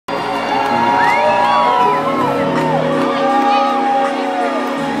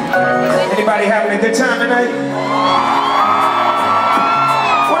Anybody having a good time tonight?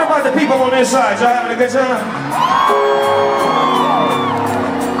 What about the people on this side? Y'all having a good time?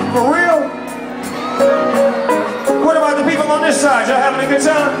 For real? What about the people on this side? Y'all having a good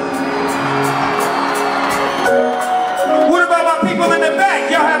time? What about my people in the back?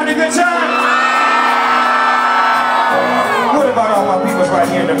 Y'all having a good time? What about all my people right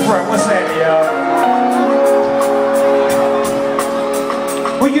here in the front? What's that, y'all?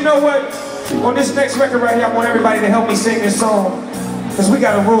 Well, you know what? On this next record right here, I want everybody to help me sing this song. Because we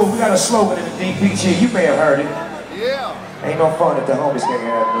got a rule, we got a slogan in the DPG. You may have heard it. Yeah. Ain't no fun if the homies can't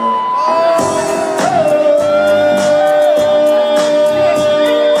have none.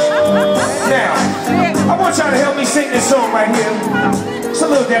 Now, I want y'all to help me sing this song right here. It's a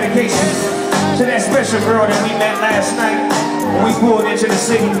little dedication to that special girl that we met last night when we pulled into the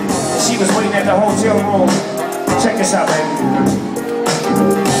city. She was waiting at the hotel room. Check this out, baby.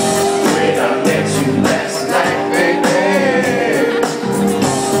 When I met you last night, baby,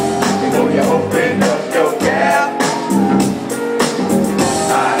 you know you opened up your gap.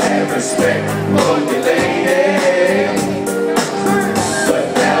 I have respect for you, lady, but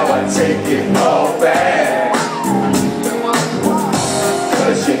now I take it all back.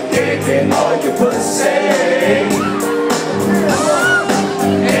 'Cause you gave me all your pussy,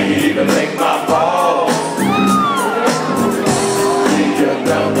 and you even licked my balls. Leave your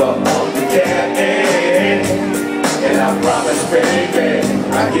number on the cabinet, and I promise, baby,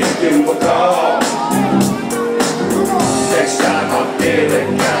 I'll give you a call. Next time I'm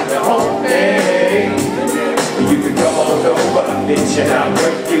feeling kinda homey, you can come on over, bitch, and I'll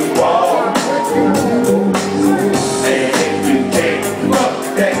break you off. And if you can't fuck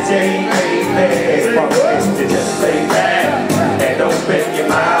that day, baby, you just lay back and open your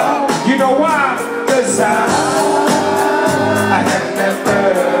mouth. You know why? 'Cause I have never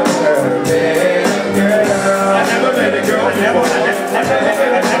met a girl. I never met a girl. I never met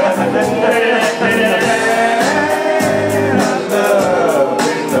love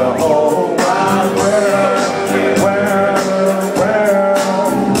in the whole wide world.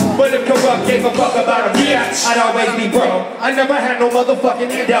 But if Corrupt gave a fuck about a bitch, I'd always be broke. I never had no motherfucking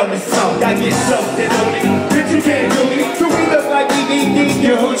endowment song. I get something on me, bitch, you can't do me. Do we look like DVD?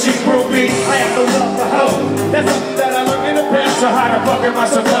 You hoochie groupie. I have no love for hoes. That's something that I learned in the past. So how the fuck am I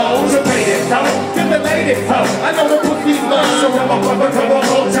supposed to pay this hoe? Get the latest hoe. I know the pussy's love, so I'm a fucker come one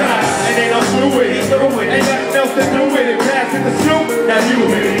more time. And then I'm through with it. Ain't nothing else to do with it. Pass it to Snoop, now you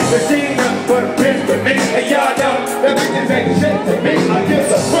with it. But she ain't nothing but a bitch with me. And y'all know that bitches ain't shit to me. I give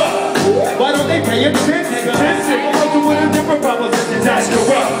a fuck. Why don't they pay attention? I'm also with a different proposition. That's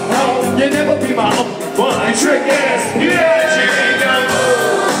corrupt. Oh, you never be my only one. You trick ass. Yeah, she ain't no.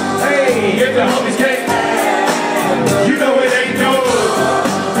 Hey, if the homies can't, you know it ain't no.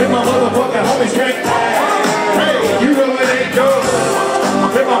 If my motherfucking homies can't, hey, you know it ain't no.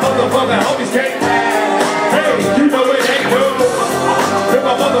 If my motherfucking homies can't, hey, you know it ain't no. If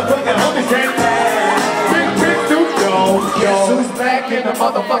my motherfucking homies can't, big Snoop Dogg, yo. Who's back in the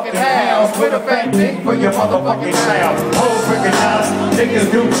motherfucking house with a fat dick for your motherfucking style? Hoes recognize, niggas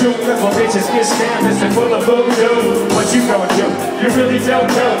do too. Well, bitches get scammed, it's full of voodoo. What you gonna do? You really don't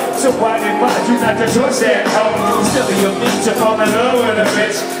know. So why advise you not to trust that hoe? Still your need to fall in love with a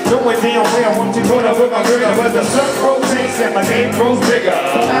bitch. Knowing damn well want to go to with my girl, but the sun rotates and my game grows bigger.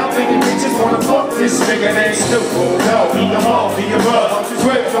 How many bitches wanna fuck this nigga named Snoop? No, eat them all, be above.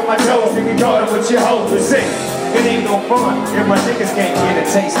 Sweat on my toes, you can call it with your hoes to sing. It ain't no fun if my niggas can't get a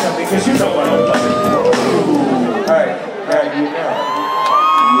taste of it, cause you know I don't love it. Alright, you know.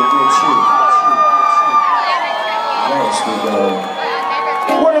 You bitch, you. Nasty dog.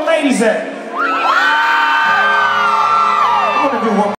 Where the ladies at?